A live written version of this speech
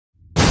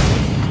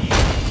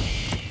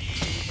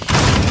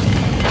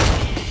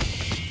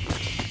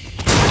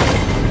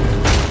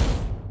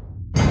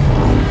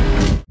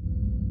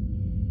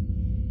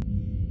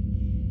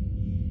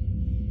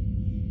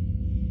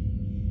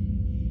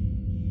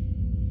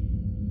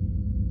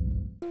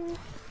Be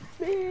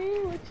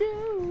with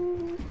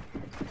you.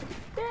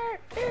 There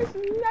is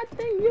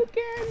nothing you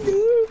can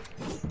do.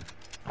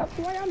 That's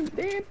why I'm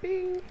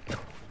dipping.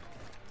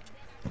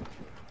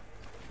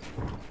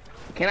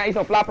 Can I eat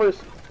some floppers?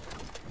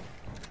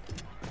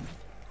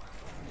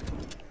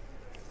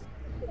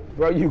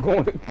 Bro, you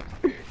going?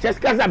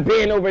 Just because I've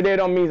been over there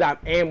don't mean I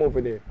am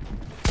over there.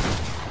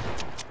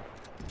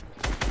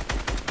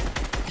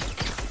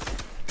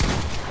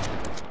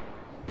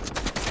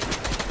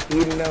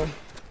 Eating them.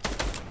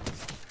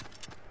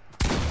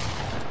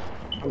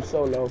 I'm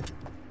so low.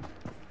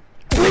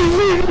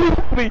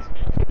 Please.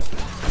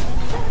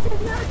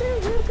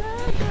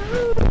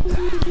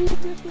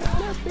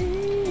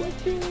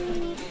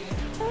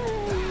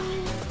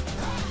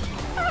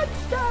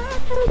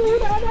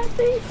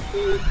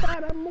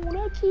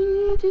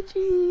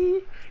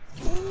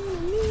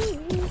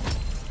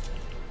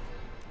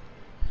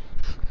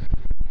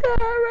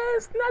 There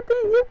is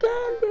nothing you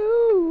can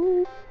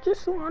do.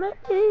 Just wanna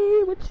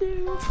be with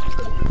you.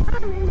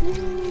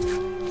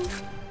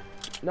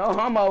 No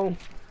homo.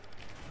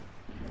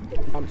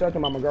 I'm talking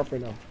about my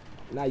girlfriend though,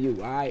 not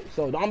you. All right.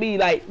 So don't be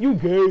like you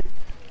gay.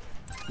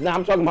 Nah,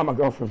 I'm talking about my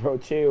girlfriend, bro.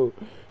 Chill.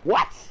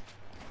 What?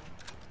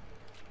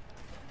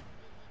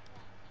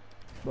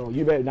 Bro,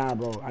 you better not,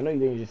 bro. I know you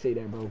didn't just say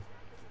that, bro.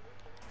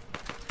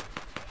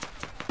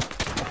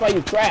 That's why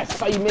you trash.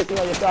 That's why you missing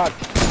on your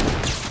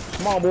shots.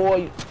 Come on,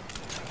 boy.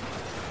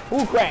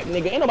 Who crack,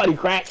 nigga? Ain't nobody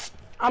crack.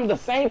 I'm the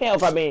same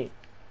health I been.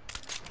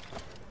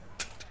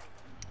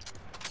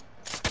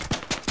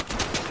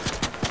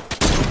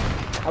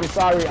 I'm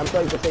sorry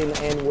for saying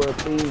the N-word.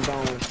 Please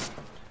don't.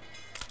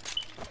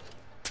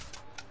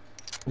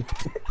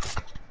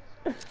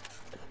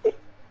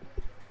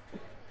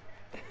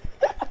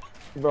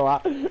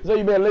 Bro, so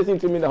you been listening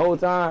to me the whole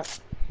time?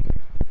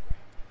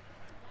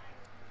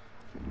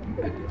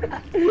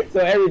 So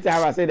every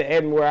time I say the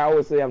N-word, I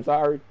always say I'm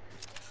sorry.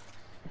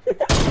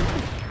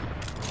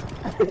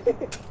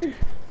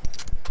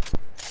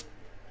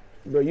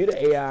 Bro, you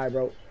the AI,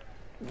 bro.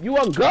 You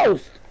a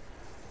ghost.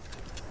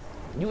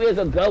 You is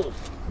a ghost.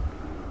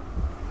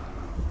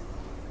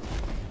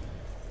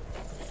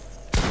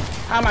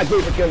 How am I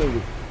good for killing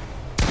you?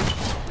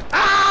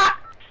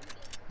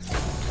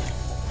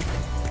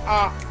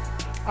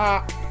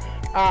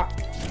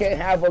 Can't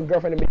have a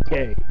girlfriend and be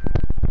gay.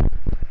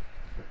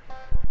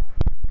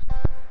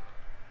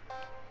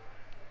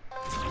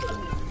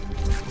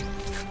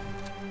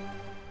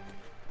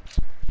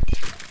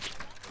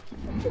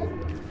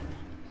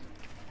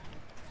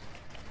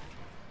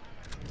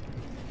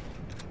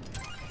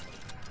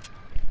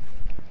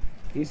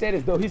 He said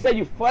it's dope. He said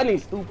you funny,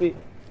 stupid.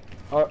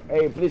 Or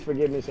hey, please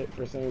forgive me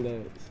for saying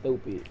that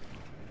stupid.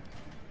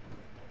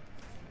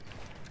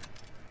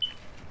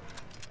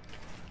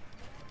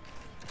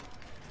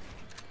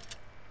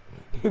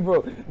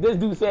 Bro, this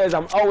dude says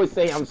I'm always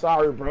saying I'm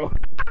sorry, bro.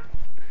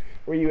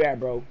 Where you at,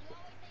 bro?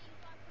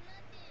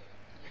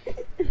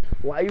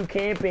 Why you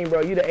camping,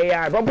 bro? You the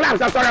AI, bro. I'm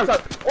sorry.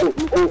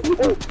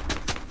 Oh.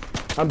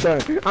 I'm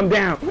done. I'm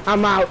down.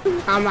 I'm out.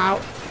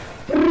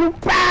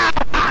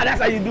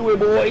 That's how you do it,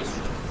 boys.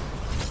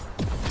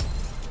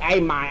 Hey,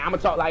 mine. I'ma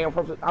talk like I'm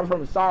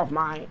from the soft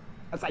mind.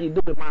 That's how you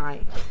do it,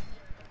 mine.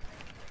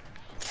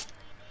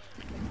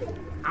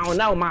 I don't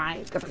know,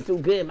 mine, cause I'm too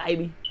good,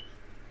 baby.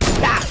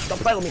 Stop! Don't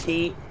play with me,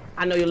 kid.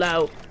 I know you're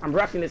low. I'm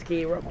rushing this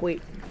kid real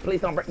quick.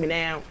 Please don't break me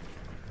down.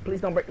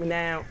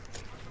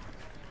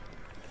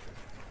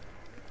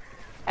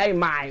 Hey,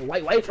 mine. Why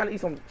you trying to eat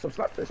some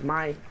slurpers,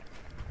 mine?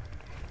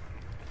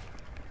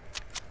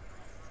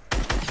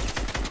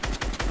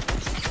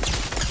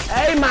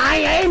 Hey,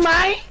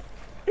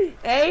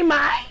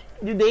 mine.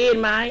 You did,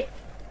 mine.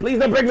 Please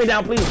don't break me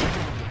down, please.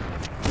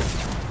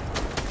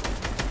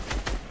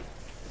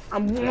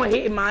 I'm one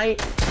hit, mine.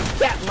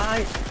 Cap,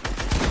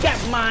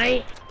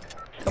 mine.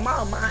 Come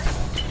on, mine.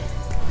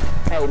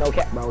 Hey, no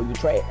cap, bro. You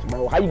trash,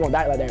 bro. How you gonna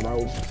die like that,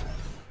 bro?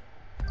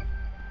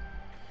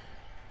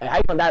 Hey, how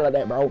you gonna die like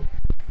that, bro?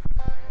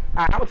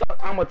 Alright,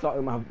 I'm gonna talk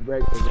to my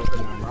break now,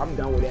 bro. I'm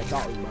done with that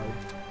talking, bro.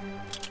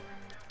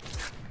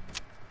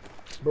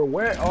 Bro,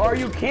 where are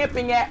you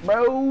camping at,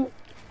 bro?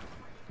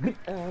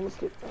 Let's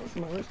get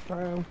my first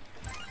time.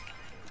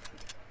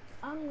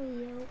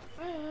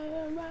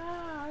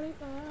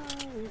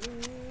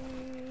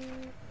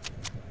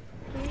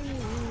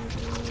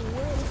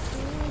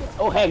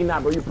 Oh, heck nah,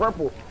 bro. You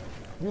purple.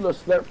 You little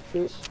slurp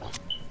fish.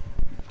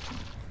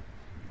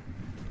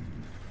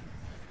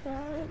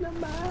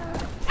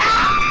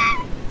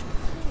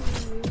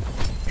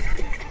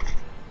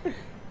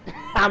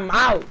 I'm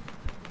out.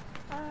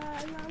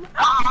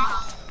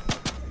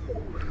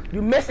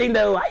 You missing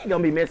though? How you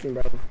gonna be missing,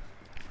 bro?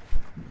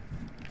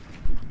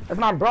 That's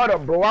my brother,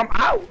 bro. I'm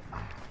out.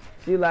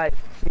 She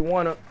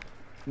wanna,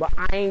 but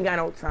I ain't got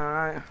no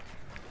time.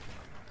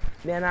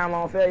 Then I'm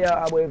gonna fill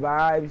y'all up with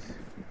vibes.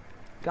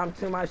 Come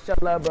to my show,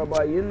 love, bro,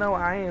 but you know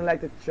I ain't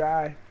like to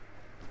try.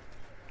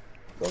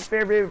 So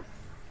favorite,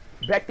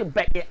 back to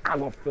back, yeah, I'm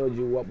gonna fill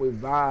you up with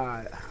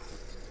vibe.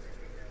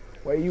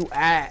 Where you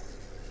at?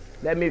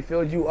 Let me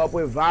fill you up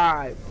with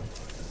vibe.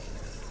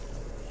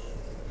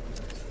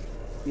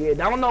 Yeah,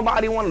 don't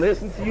nobody want to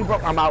listen to you, bro.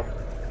 I'm out.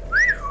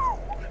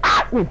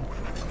 Ah, ooh,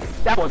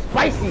 that was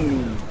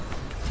spicy.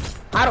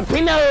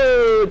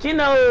 Jalapeno,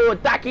 chino,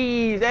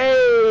 takis.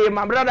 Hey,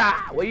 my brother,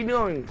 what you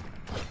doing?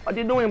 What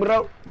you doing,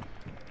 bro?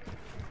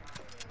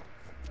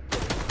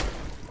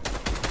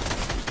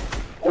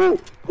 Ooh,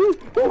 ooh,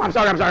 ooh, I'm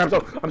so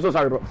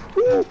sorry, bro.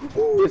 Ooh,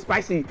 ooh, it's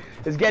spicy.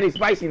 It's getting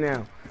spicy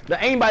now. The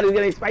aimbot is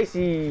getting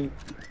spicy.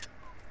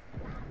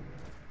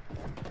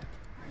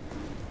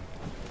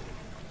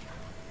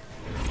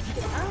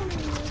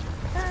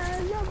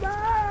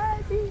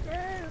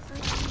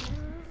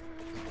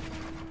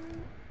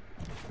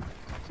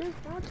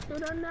 Just want you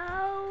to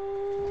know.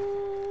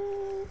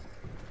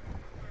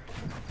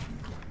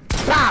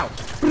 Pow!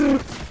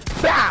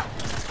 Pow!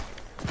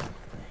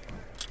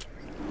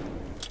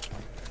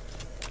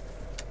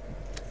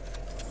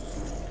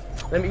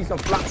 Let me eat some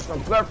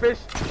flutterfish.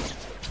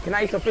 Can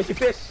I eat some fishy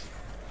fish?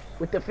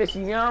 With the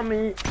fishy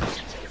yummy.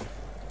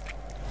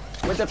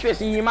 With the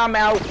fishy in my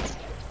mouth.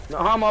 No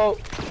homo.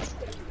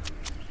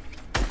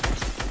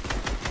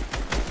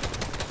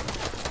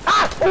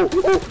 Ah! Ooh,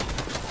 ooh.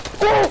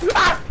 Ooh,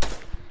 ah!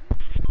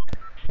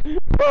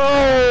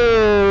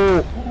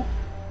 Oh!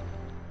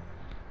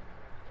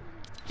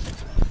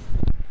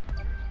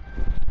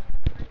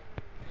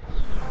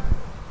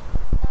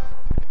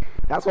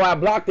 That's why I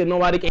blocked it.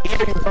 Nobody can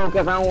hear you, bro,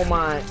 because I don't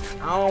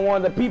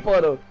want the people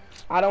to,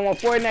 I don't want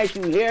Fortnite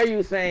to hear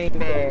you saying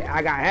that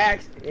I got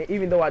hacks,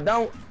 even though I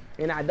don't,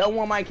 and I don't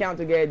want my account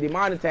to get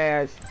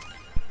demonetized.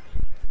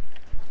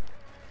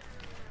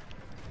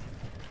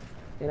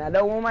 And I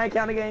don't want my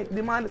account to get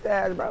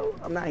demonetized, bro.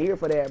 I'm not here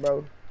for that,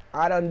 bro.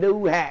 I done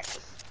do hacks.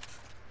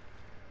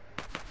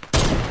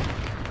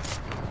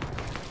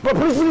 Bro,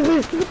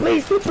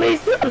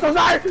 please. I'm so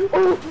sorry.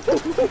 Ooh.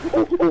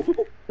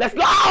 Let's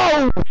go.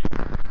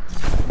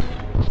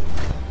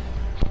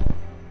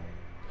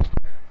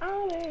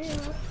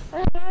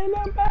 Ain't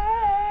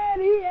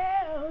nobody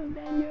else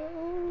than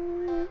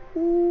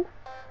you.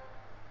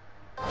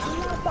 I'm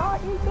not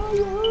talking to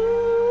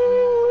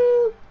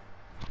you.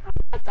 I'm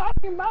not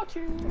talking about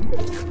you.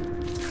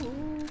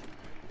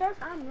 Yes,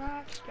 I'm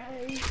not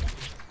gay.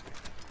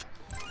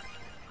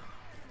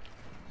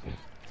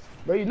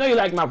 Bro, you know you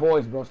like my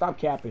voice, bro. Stop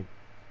capping.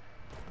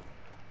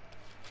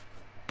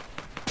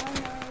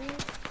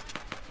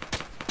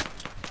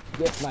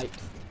 Dislike.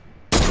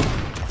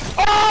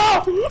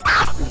 Oh!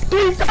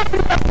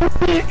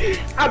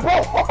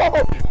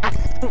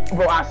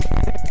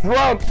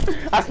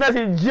 I snatched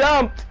it,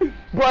 jumped.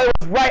 Bro, it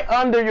was right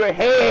under your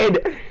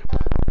head.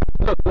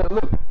 Look.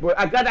 Bro,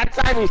 I got that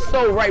timing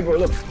so right, bro.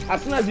 Look, I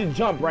snatched it,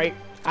 jump, right?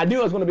 I knew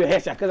it was going to be a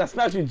headshot because I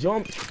snatched it,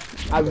 jump.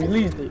 I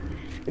released it.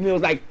 And it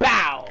was like,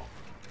 pow.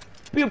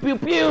 Pew, pew,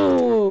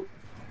 pew.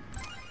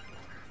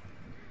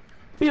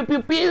 Pew,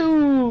 pew,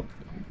 pew.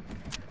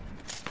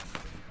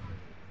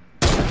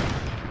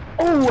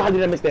 Oh, how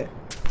did I miss that?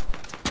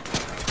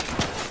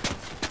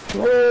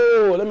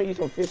 Oh, let me eat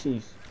some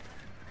fishies.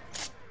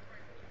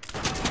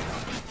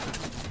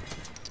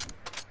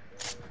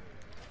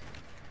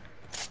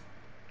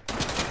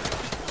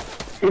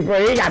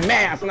 Bro, he got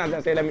mad as soon as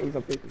I said let me eat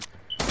some fishies.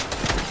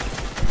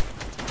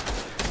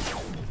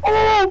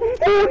 Oh,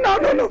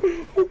 no.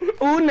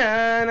 Oh,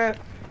 nah.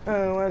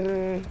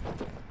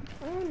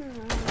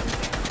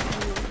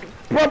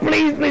 Bro,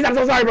 please, I'm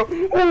so sorry, bro.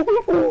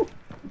 Ooh.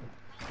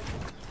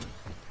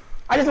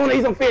 I just want to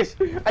eat some fish.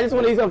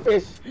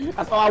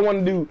 That's all I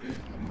want to do.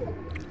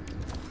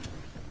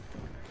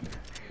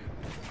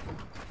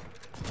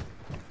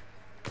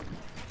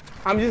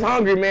 I'm just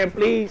hungry, man,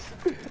 please.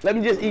 Let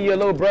me just eat your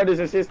little brothers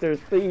and sisters,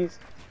 please.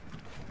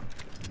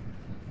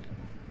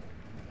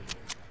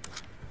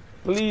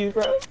 Please,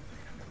 bro.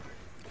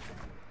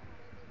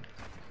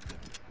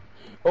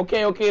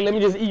 Okay, let me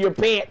just eat your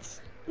pets.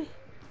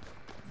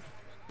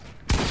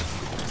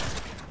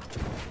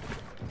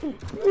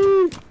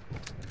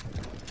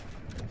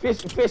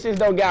 Fishes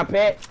don't got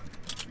pets.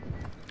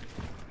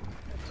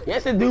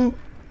 Yes, it do.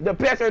 The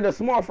pets are the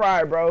small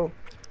fry, bro.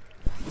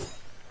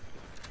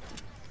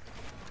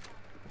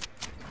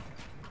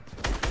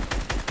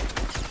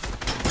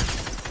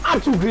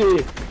 I'm too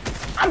good.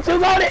 I'm too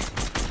loaded.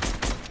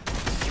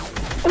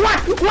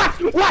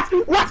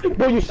 What?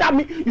 Bro, you shot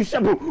me.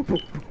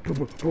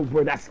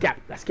 Bro, that's cap.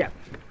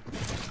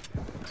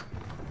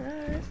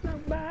 There's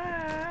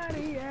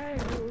nobody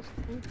else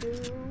to do.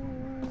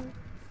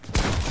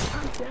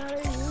 I'm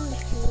telling you.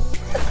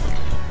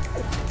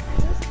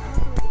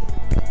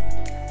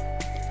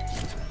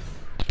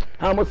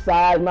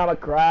 Homicide, mama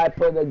cried,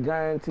 put a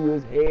gun to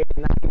his head,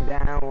 knocked him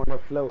down on the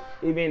floor.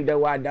 Even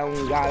though I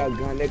don't got a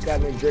gun, they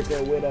cut me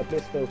drinking with a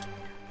pistol.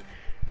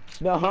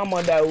 The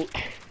hummer though.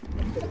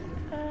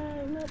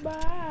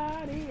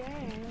 Nobody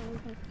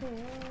else.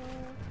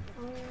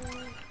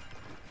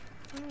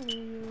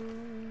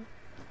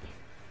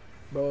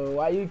 Bro,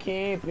 why you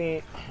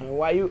camping?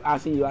 Why you? I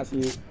see you.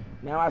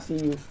 Now I see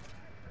you.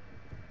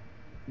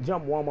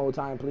 Jump one more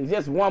time, please.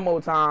 Just one more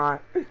time.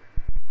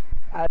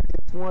 I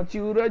just want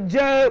you to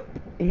jump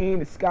in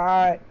the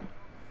sky.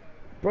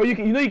 Bro, you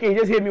know you can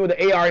just hit me with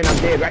the AR and I'm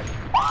dead, right?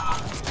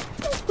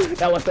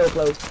 That was so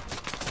close.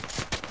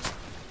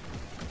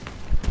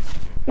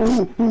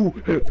 Ooh.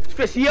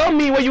 Fishy on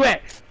me, where you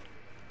at?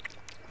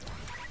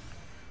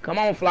 Come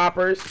on,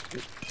 floppers.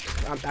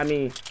 I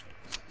mean,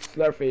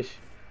 slurfish.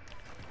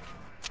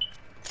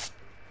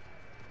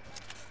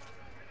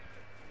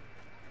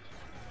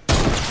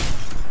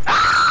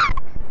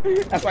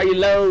 That's why you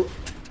load.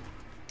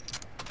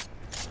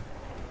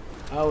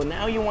 Oh,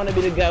 now you want to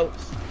be the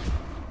ghost.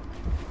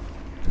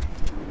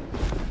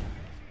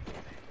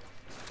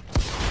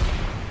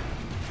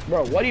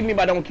 Bro, what do you mean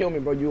by don't kill me,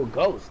 bro? You a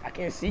ghost. I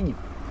can't see you.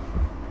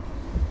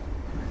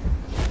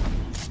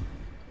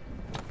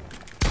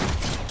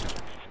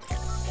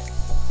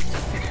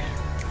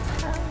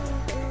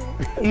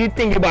 You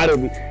think about it?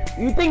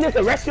 You think this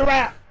a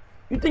restaurant?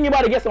 You think you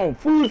about to get some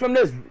food from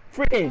this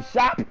freaking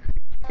shop?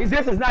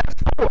 This is not a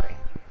store.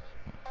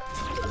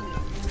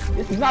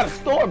 This is not a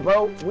store,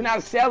 bro. We're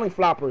not selling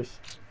floppers.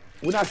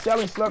 We're not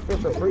selling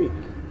slurpers for free.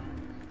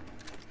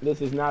 This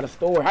is not a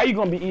store. How you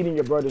gonna be eating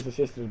your brothers and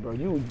sisters, bro?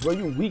 You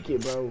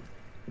wicked, bro.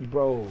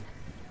 Bro.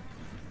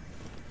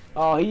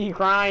 Oh, he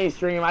crying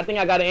stream. I think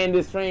I gotta end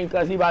this stream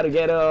because he about to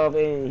get up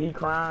and he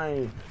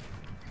crying.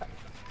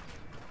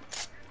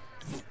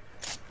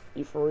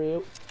 You for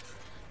real?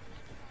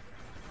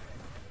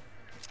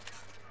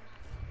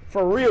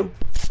 For real?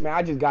 Man,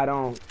 I just got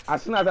on.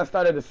 As soon as I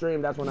started the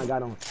stream, that's when I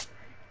got on.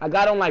 I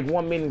got on like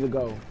 1 minute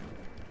ago.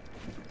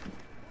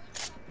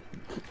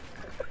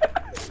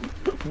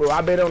 Bro,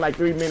 I've been on like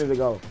 3 minutes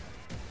ago.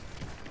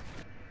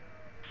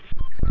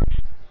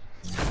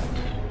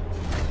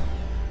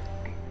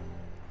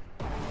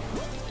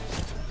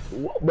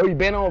 Bro, you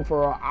been on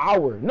for an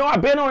hour. No,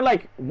 I've been on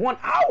like 1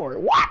 hour.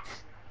 What?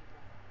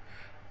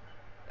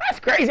 That's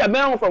crazy. I've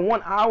been on for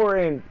 1 hour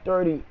and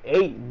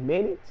 38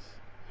 minutes.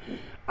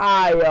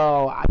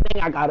 I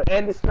think I gotta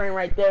end the stream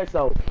right there.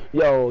 So,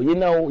 yo, you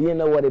know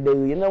what to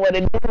do. You know what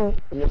to do.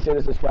 Make sure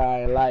to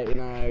subscribe and like and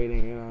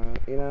everything.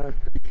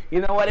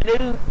 You know what to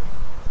do.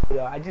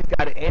 Yo, I just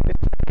gotta end the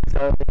stream.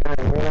 So,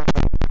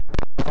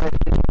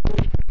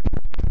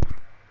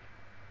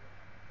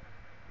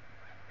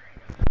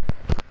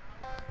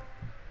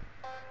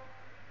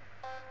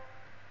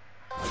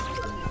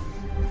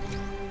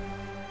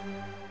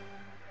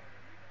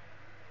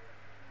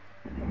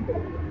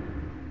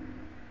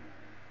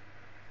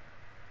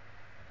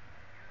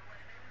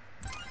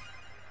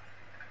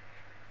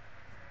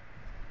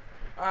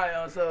 alright,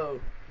 yo, so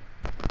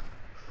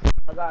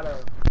I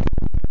gotta.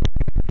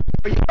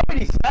 You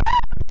already sub?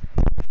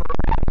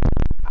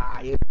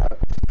 You know.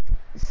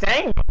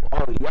 Same.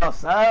 Oh, y'all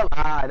sub?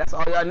 That's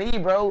all y'all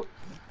need, bro.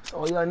 That's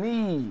all y'all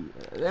need.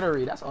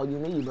 Literally, that's all you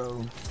need,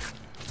 bro.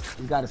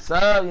 You got a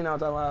sub, you know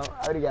what I'm talking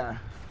about? I already got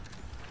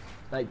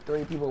like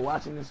 3 people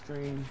watching this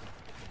stream.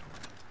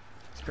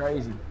 It's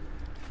crazy.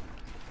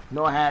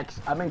 No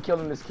hacks. I've been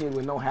killing this kid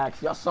with no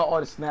hacks. Y'all saw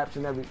all the snaps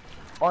and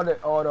all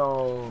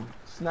the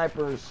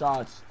sniper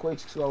shots, quick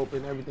scope,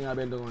 and everything I've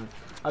been doing.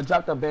 I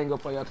dropped a banger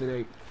for y'all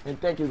today, and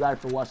thank you guys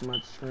for watching my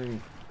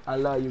stream. I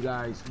love you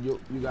guys. You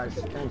guys,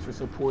 thanks for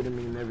supporting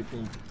me and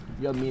everything.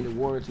 Y'all mean the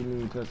world to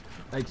me, because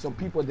like some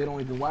people, they don't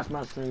even watch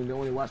my stream, they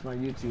only watch my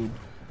YouTube,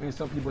 and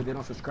some people, they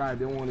don't subscribe,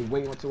 they only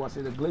wait until I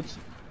see the glitch.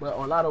 But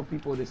a lot of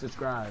people, they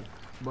subscribe.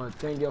 But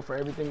thank y'all for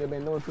everything they've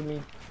been doing for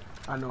me.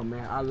 I know,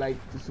 man, I like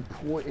the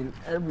support and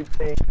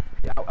everything.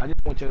 Yeah, I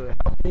just want you to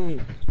help me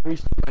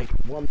reach like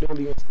 1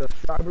 million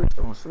subscribers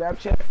on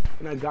Snapchat,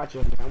 and I got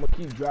you, man. I'm gonna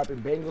keep dropping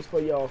bangles for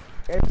y'all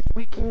every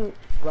weekend.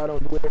 If I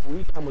don't do it every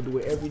week, I'm gonna do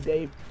it every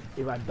day.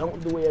 If I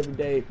don't do it every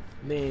day,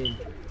 then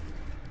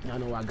I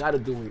know I gotta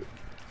do it.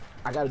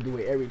 I gotta do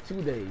it every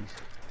 2 days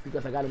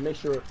because I gotta make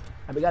sure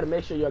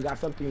y'all got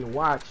something to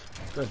watch.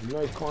 Because you know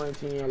it's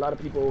quarantine. A lot of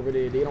people over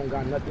there, they don't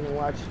got nothing to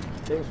watch.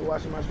 Thanks for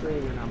watching my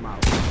stream, and I'm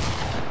out.